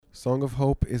Song of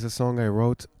Hope is a song I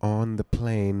wrote on the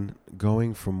plane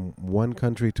going from one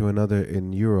country to another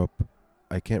in Europe.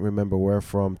 I can't remember where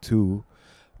from to,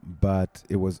 but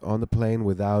it was on the plane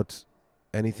without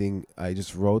anything. I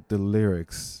just wrote the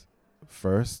lyrics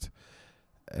first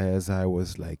as I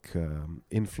was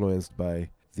influenced by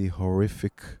the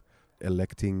horrific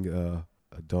electing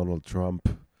Donald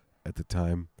Trump at the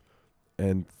time,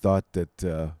 and thought that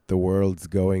the world's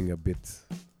going a bit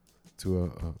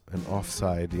to an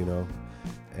offside,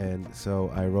 and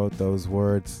so I wrote those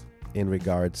words in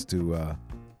regards to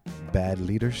bad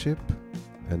leadership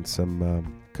and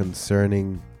some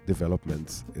concerning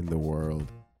developments in the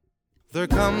world. There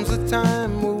comes a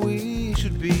time where we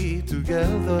should be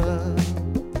together,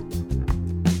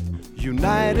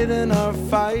 united in our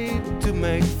fight to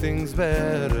make things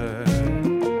better.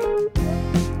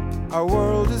 Our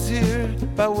world is here,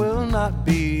 but will not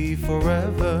be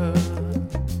forever,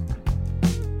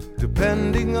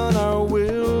 depending on our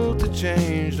will to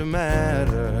change the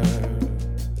matter.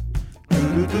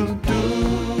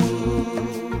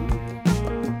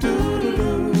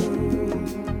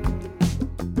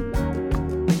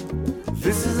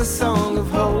 This is a song of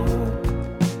hope.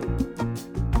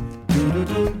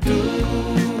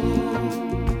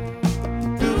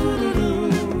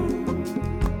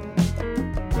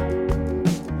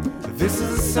 This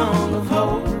is a song of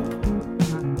hope.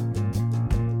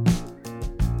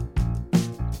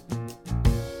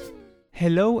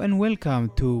 Hello and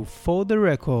welcome to For the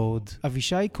Record,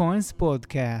 Avishai Cohen's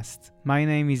podcast. My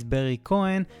name is Barry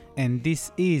Cohen and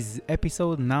this is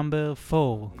episode number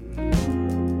 4.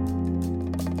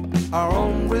 Our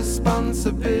own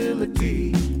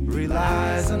responsibility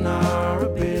relies on our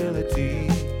ability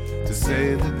to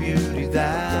say the beauty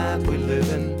that we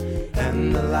live in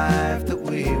and the life that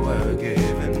we were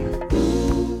given.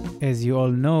 As you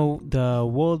all know, the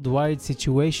worldwide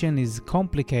situation is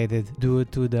complicated due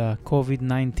to the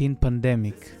COVID-19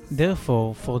 pandemic.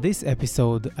 Therefore, for this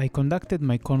episode, I conducted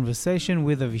my conversation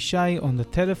with Avishai on the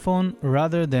telephone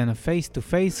rather than a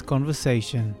face-to-face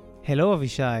conversation. Hello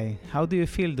Avishai, how do you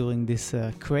feel during this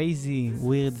crazy,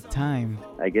 weird time?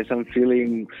 I guess I'm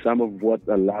feeling some of what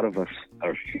a lot of us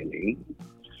are feeling,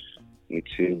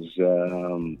 which is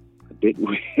a bit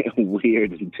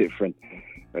weird and different.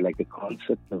 But like the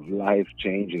concept of life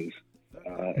changes.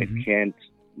 It can't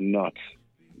not.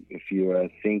 If you're a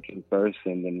thinking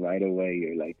person, then right away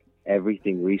you're like,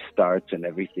 everything restarts and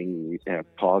everything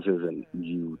pauses, and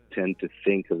you tend to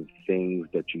think of things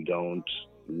that you don't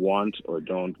want or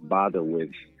don't bother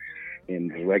with in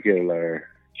the regular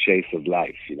chase of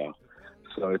life,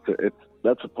 So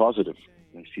that's a positive.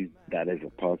 I see that as a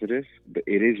positive. But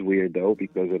it is weird though,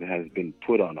 because it has been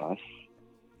put on us.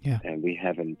 Yeah. And we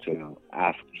haven't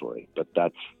asked for it, but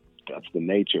that's the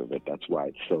nature of it. That's why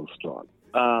it's so strong.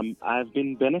 I've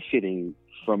been benefiting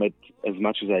from it as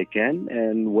much as I can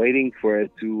and waiting for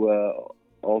it to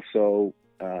also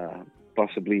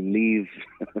possibly leave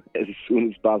as soon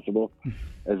as possible,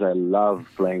 as I love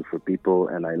playing for people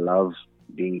and I love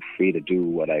being free to do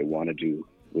what I want to do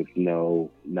with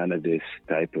none of this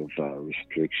type of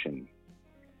restriction.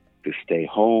 To stay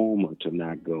home or to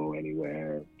not go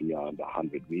anywhere beyond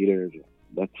 100 meters.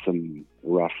 That's some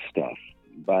rough stuff.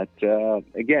 But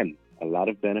again, a lot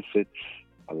of benefits,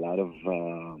 a lot of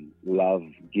love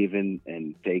given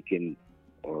and taken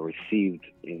or received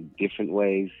in different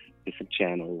ways, different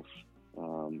channels.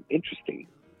 Interesting.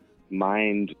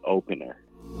 Mind opener.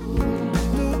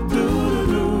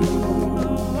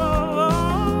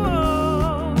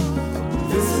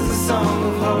 This is a song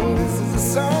of hope. This is a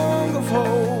song of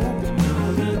hope.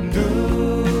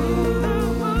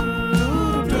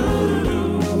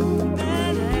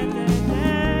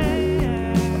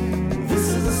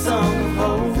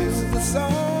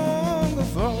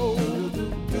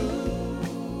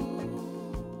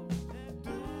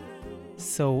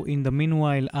 So in the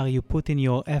meanwhile, are you putting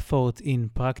your effort in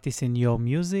practicing your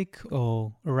music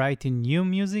or writing new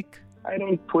music? I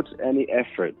don't put any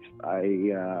effort.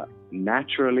 I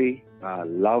naturally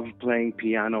love playing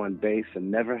piano and bass and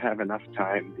never have enough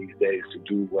time these days to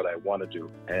do what I want to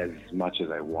do as much as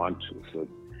I want to. So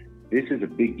this is a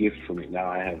big gift for me. Now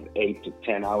I have 8 to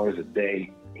 10 hours a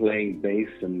day playing bass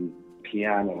and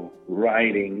piano,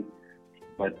 writing,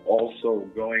 but also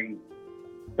going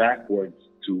backwards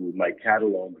to my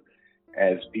catalog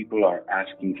as people are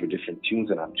asking for different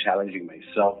tunes, and I'm challenging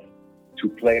myself to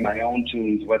play my own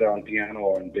tunes, whether on piano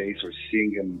or on bass, or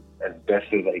sing them as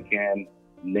best as I can,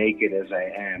 naked as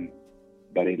I am.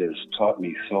 But it has taught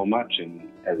me so much and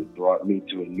has brought me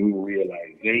to a new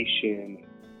realization,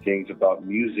 things about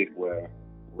music where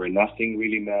nothing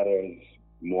really matters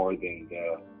more than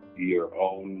your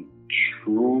own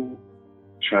true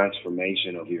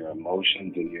transformation of your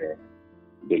emotions and your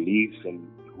beliefs and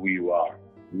who you are.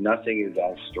 Nothing is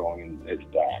as strong as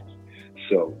that.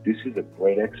 So this is a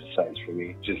great exercise for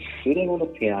me. Just sitting on the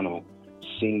piano,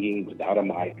 singing without a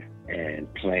mic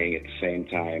and playing at the same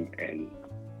time and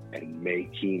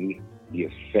making the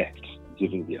effect,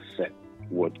 giving the effect.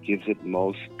 What gives it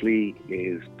mostly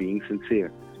is being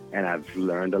sincere. And I've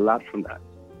learned a lot from that.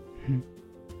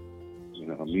 You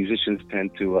know, musicians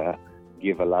tend to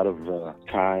give a lot of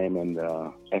time and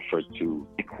effort to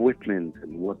equipment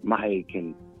and what mic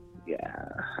and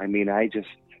I mean, I just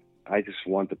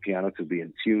want the piano to be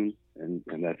in tune and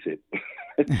that's it.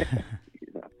 You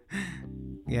know?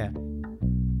 Yeah.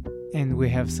 And we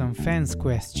have some fans'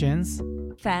 questions.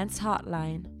 Fans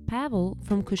Hotline. Pavel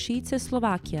from Košice,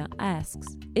 Slovakia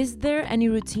asks, is there any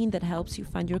routine that helps you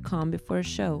find your calm before a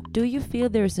show? Do you feel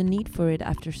there is a need for it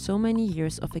after so many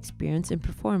years of experience in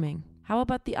performing? How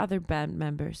about the other band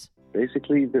members?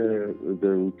 Basically, the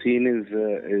routine is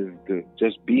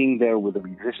just being there with the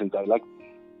musicians. I like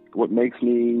what makes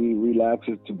me relax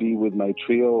is to be with my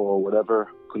trio or whatever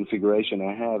configuration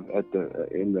I have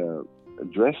in the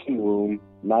dressing room.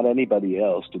 Not anybody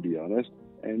else, to be honest.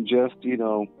 And just, you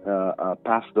know,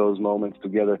 pass those moments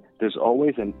together. There's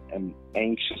always an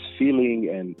anxious feeling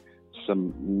and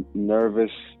some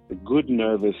good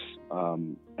nervous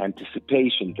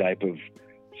anticipation type of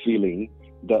feeling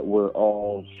that we're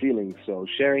all feeling. So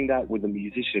sharing that with the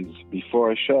musicians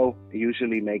before a show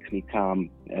usually makes me calm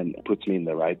and puts me in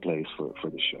the right place for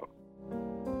the show.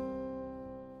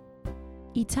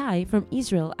 Itai from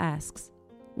Israel asks,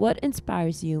 what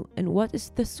inspires you and what is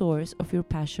the source of your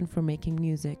passion for making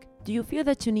music? Do you feel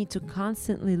that you need to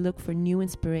constantly look for new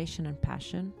inspiration and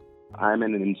passion? I'm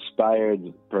an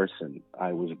inspired person.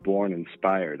 I was born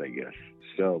inspired, I guess.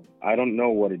 So I don't know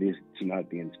what it is to not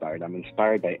be inspired. I'm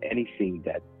inspired by anything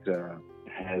that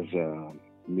has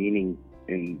meaning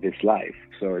in this life.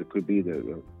 So it could be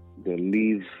the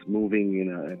leaves moving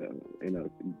in a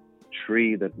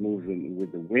tree that moves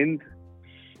with the wind,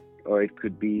 or it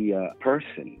could be a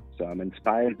person. So I'm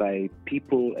inspired by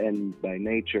people and by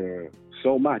nature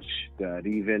so much that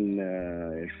even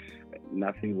if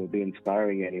nothing will be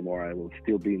inspiring anymore, I will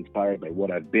still be inspired by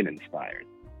what I've been inspired.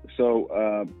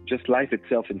 So just life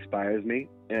itself inspires me,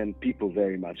 and people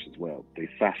very much as well. They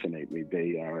fascinate me.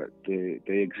 They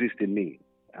exist in me.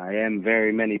 I am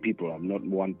very many people. I'm not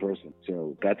one person.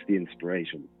 So that's the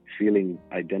inspiration.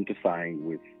 Identifying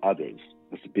with others.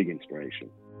 That's a big inspiration.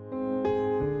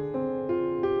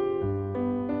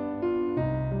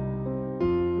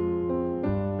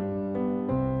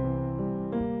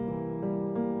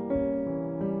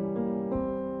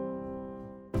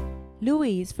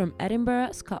 Louise from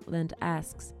Edinburgh, Scotland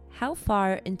asks, how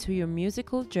far into your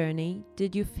musical journey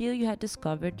did you feel you had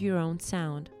discovered your own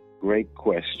sound? Great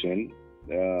question,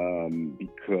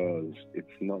 because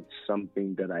it's not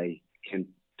something that I can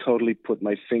totally put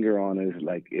my finger on as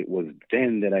like it was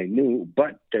then that I knew,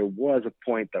 but there was a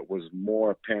point that was more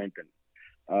apparent than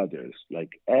others. Like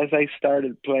as I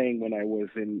started playing when I was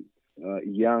in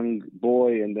young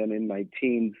boy and then in my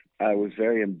teens, I was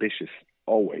very ambitious,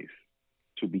 always,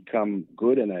 to become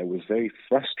good, and I was very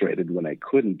frustrated when I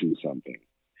couldn't do something.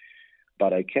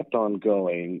 But I kept on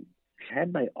going,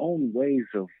 had my own ways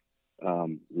of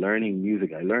learning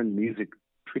music. I learned music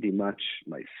pretty much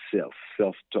myself,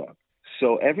 self-taught.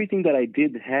 So everything that I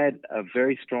did had a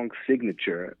very strong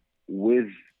signature with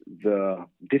the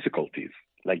difficulties.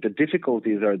 Like the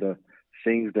difficulties are the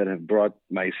things that have brought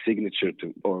my signature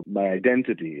to, or my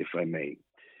identity, if I may.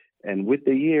 And with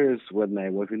the years, when I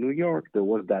was in New York, there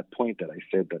was that point that I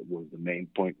said that was the main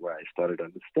point where I started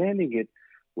understanding it,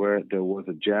 where there was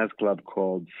a jazz club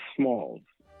called Smalls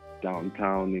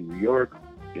downtown in New York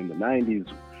in the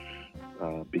 90s,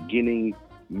 beginning,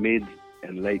 mid,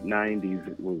 and late 90s.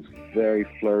 It was very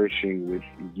flourishing with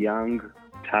young,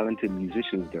 talented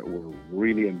musicians that were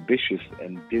really ambitious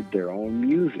and did their own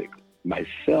music.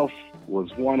 Myself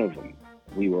was one of them.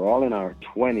 We were all in our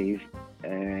 20s,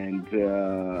 and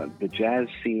the jazz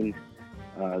scene,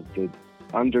 the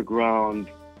underground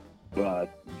but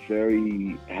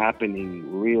very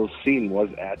happening real scene was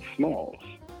at Smalls.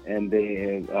 And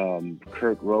they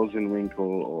Kurt Rosenwinkel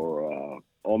or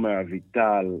Omer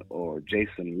Avital or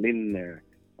Jason Lindner,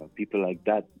 people like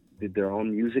that did their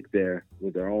own music there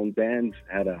with their own bands,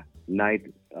 had a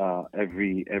night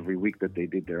every week that they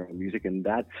did their own music, and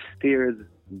that steered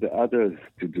the others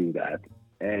to do that.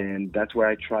 And that's where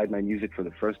I tried my music for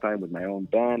the first time with my own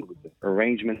band, with the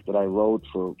arrangements that I wrote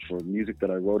for music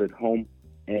that I wrote at home.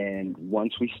 And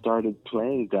once we started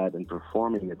playing that and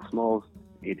performing at Smalls,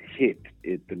 it hit.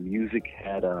 The music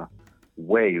had a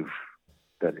wave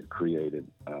that it created.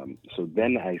 So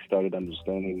then I started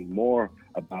understanding more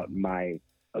about my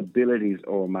abilities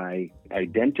or my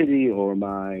identity or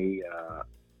my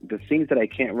the things that I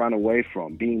can't run away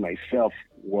from. Being myself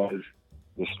was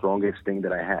the strongest thing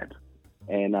that I had.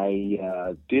 And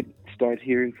I did start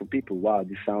hearing from people, wow,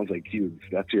 this sounds like you.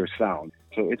 That's your sound.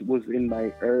 So it was in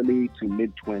my early to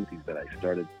mid-20s that I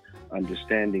started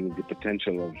understanding the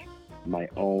potential of my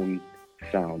own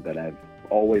sound that I've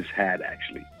always had,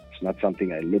 actually. It's not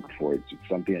something I looked for. It's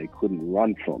something I couldn't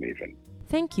run from even.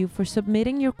 Thank you for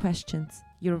submitting your questions.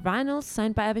 Your vinyls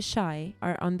signed by Avishai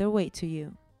are on their way to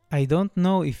you. I don't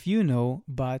know if you know,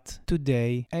 but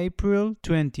today, April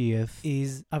 20th,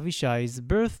 is Avishai's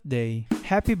birthday.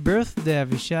 Happy birthday,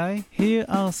 Avishai! Here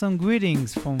are some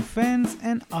greetings from fans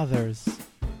and others.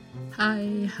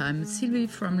 Hi, I'm Sylvie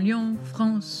from Lyon,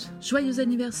 France. Joyeux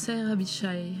anniversaire,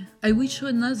 Avishai. I wish you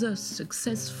another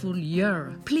successful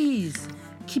year. Please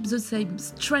keep the same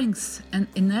strength and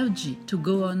energy to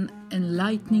go on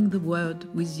enlightening the world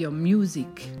with your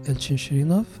music. Elchin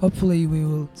Shirinov. Hopefully we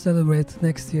will celebrate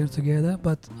next year together,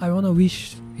 but I want to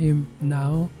wish him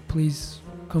now, please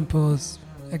compose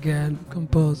again,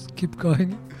 keep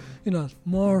going.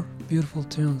 More beautiful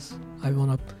tunes. I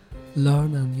want to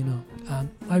learn and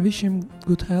I wish him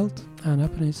good health and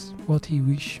happiness, what he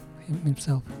wish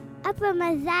himself. אבא,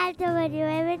 מזל טוב, אני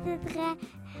אוהבת אותך.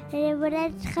 ליום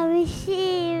הולדת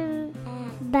 50.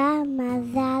 אבא,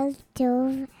 מזל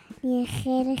טוב, אני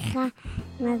אאחל לך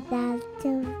מזל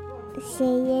טוב,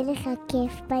 שיהיה לך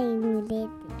כיף ביום הולדת.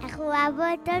 אנחנו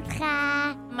אוהבות אותך.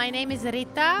 My name is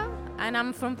Rita and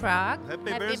I'm from Prague.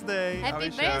 Happy birthday, Happy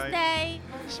Avishai. birthday.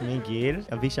 שמי גיל,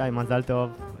 אבישי, מזל טוב,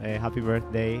 happy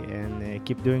birthday and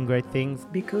keep doing great things.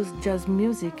 Because jazz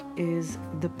music is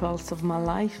the pulse of my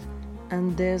life,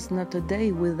 and there's not a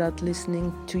day without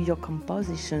listening to your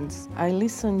compositions. I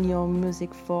listen your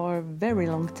music for a very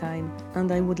long time,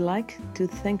 and I would like to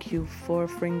thank you for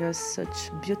offering us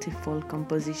such beautiful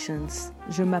compositions.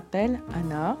 Je m'appelle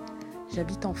Anna,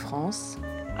 j'habite en France.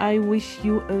 I wish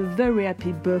you a very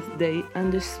happy birthday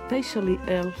and especially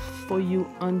health for you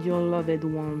and your loved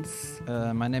ones.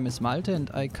 My name is Malte and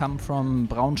I come from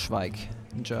Braunschweig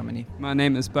in Germany. My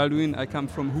name is Balduin. I come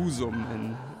from Husum,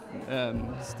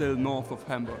 still north of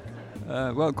Hamburg.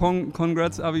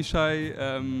 Congrats, Avishai.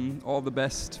 All the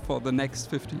best for the next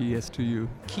 50 years to you.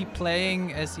 Keep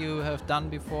playing as you have done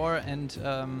before and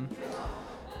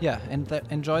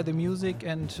enjoy the music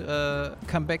and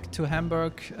come back to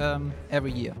Hamburg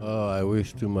every year. I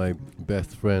wish to my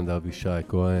best friend Avishai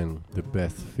Cohen the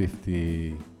best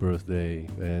 50th birthday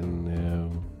and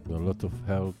a lot of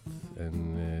health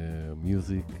and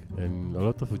music and a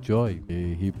lot of joy.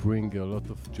 He brings a lot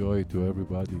of joy to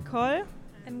everybody. Cole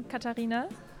and Katharina.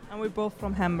 And we're both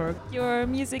from Hamburg. Your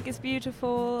music is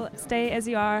beautiful. Stay as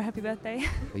you are. Happy birthday.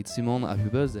 It's Simon. Happy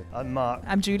birthday. I'm Mark.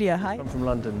 I'm Julia. Hi. I'm from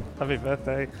London. Happy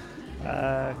birthday.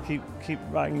 Keep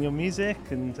writing your music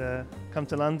and come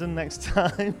to London next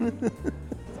time.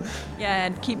 Yeah,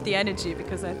 and keep the energy,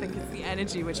 because I think it's the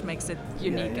energy which makes it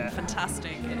unique and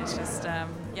fantastic. And it's just,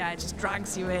 it just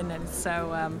drags you in, and it's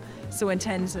so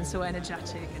intense and so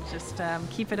energetic. And just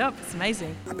keep it up. It's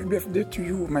amazing. Happy birthday to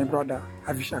you, my brother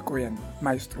Avishai Cohen,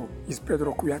 maestro. It's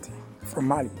Pedro Kuyati from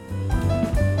Mali.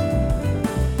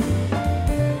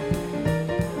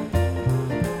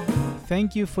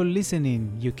 Thank you for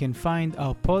listening. You can find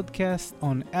our podcast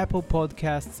on Apple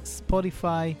Podcasts,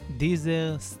 Spotify,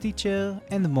 Deezer, Stitcher,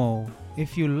 and more.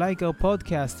 If you like our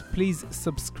podcast, please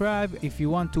subscribe. If you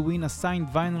want to win a signed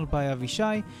vinyl by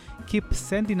Avishai, keep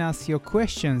sending us your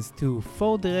questions to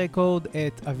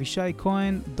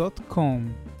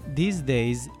fortherecord@avishaicohen.com. These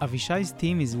days, Avishai's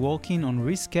team is working on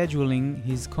rescheduling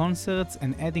his concerts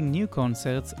and adding new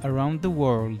concerts around the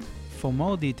world. For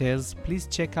more details, please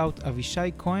check out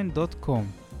avishaicohen.com.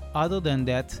 Other than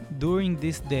that, during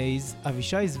these days,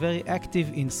 Avishai is very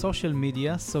active in social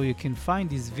media, so you can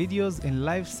find his videos and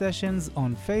live sessions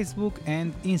on Facebook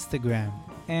and Instagram.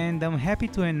 And I'm happy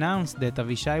to announce that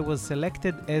Avishai was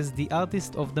selected as the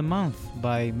Artist of the Month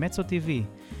by Mezzo TV.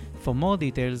 For more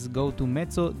details, go to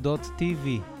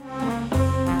mezzo.tv.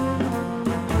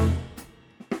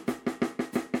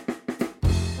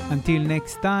 Until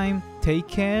next time, take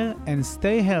care and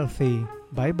stay healthy.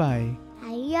 Bye bye.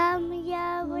 היום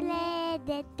יום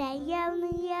הולדת, היום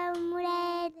יום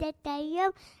הולדת,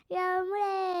 היום יום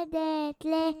הולדת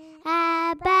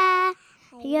לאבא.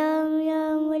 היום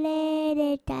יום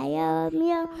הולדת, היום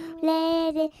יום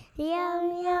הולדת, היום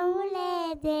יום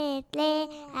הולדת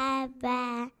לאבא.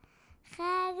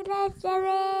 חג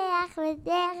לשמח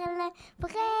וזכר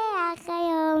לפרח,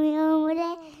 היום יום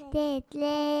הולדת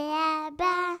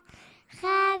לאבא.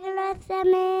 חג לא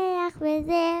שמח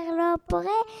וזר לא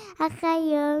פורה, אך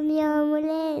היום יום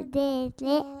הולדת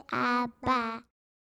לאבא.